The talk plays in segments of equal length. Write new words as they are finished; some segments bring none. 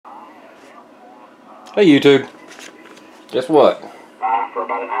Hey YouTube, guess what? For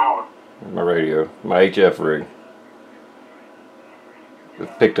about an hour. My radio, my HF rig.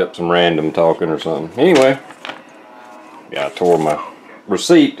 Just picked up some random talking or something. Anyway, yeah, I tore my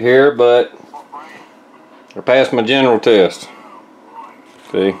receipt here, but I passed my general test.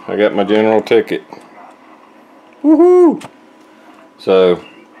 See, I got my general ticket. Woohoo! So,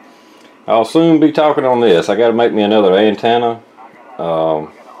 I'll soon be talking on this. I gotta make me another antenna.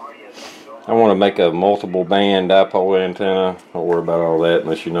 I want to make a multiple band dipole antenna. Don't worry about all that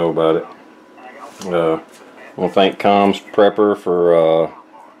unless you know about it. I want to thank Comms Prepper for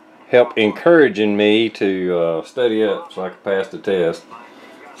help encouraging me to study up so I can pass the test.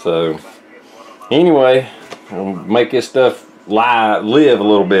 So anyway, I'll make this stuff live a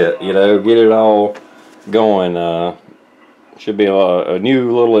little bit, you know, get it all going. Should be a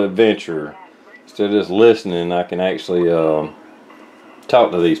new little adventure. Instead of just listening, I can actually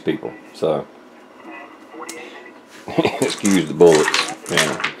talk to these people. So excuse the bullets.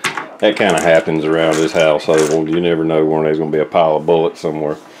 Yeah, that kind of happens around this household. You never know when there's going to be a pile of bullets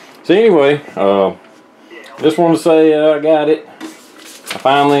somewhere. So anyway, just want to say I got it. I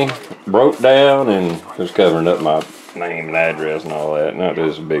finally broke down and just covering up my name and address and all that. Not that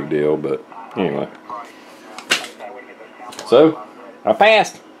it's a big deal, but anyway. So I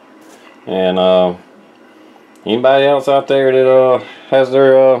passed. And anybody else out there that has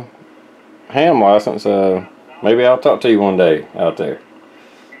their ham license, maybe I'll talk to you one day out there.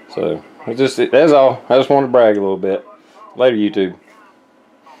 So that's all. I just wanted to brag a little bit. Later, YouTube.